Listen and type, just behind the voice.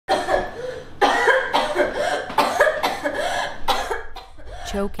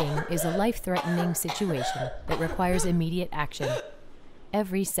Choking is a life-threatening situation that requires immediate action.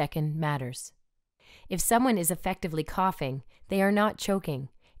 Every second matters. If someone is effectively coughing, they are not choking.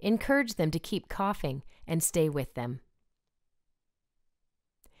 Encourage them to keep coughing and stay with them.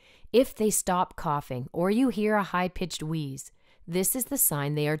 If they stop coughing or you hear a high-pitched wheeze, this is the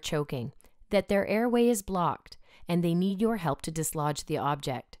sign they are choking, that their airway is blocked and they need your help to dislodge the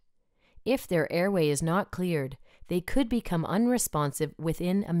object. If their airway is not cleared, they could become unresponsive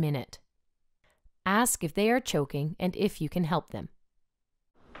within a minute. Ask if they are choking and if you can help them.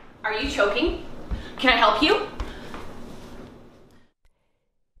 Are you choking? Can I help you?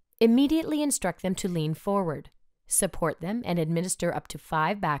 Immediately instruct them to lean forward. Support them and administer up to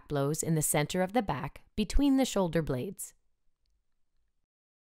 5 back blows in the center of the back between the shoulder blades.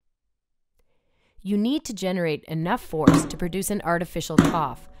 You need to generate enough force to produce an artificial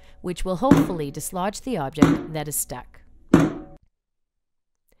cough, which will hopefully dislodge the object that is stuck.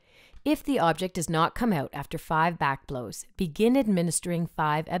 If the object does not come out after 5 back blows, begin administering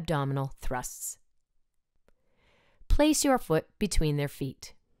 5 abdominal thrusts. Place your foot between their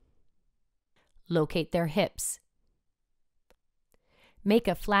feet. Locate their hips. Make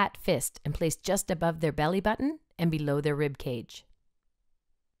a flat fist and place just above their belly button and below their rib cage.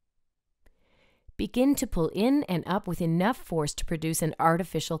 Begin to pull in and up with enough force to produce an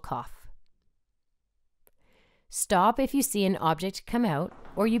artificial cough. Stop if you see an object come out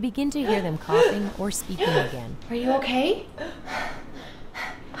or you begin to hear them coughing or speaking again. Are you okay?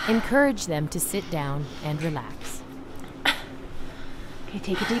 Encourage them to sit down and relax. Okay,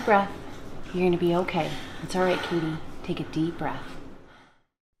 take a deep breath. You're going to be okay. It's all right, Katie. Take a deep breath.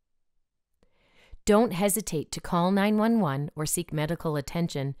 Don't hesitate to call 911 or seek medical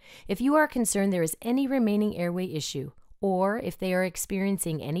attention if you are concerned there is any remaining airway issue or if they are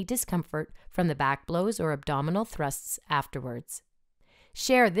experiencing any discomfort from the back blows or abdominal thrusts afterwards.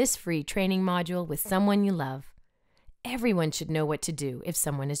 Share this free training module with someone you love. Everyone should know what to do if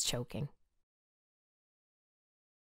someone is choking.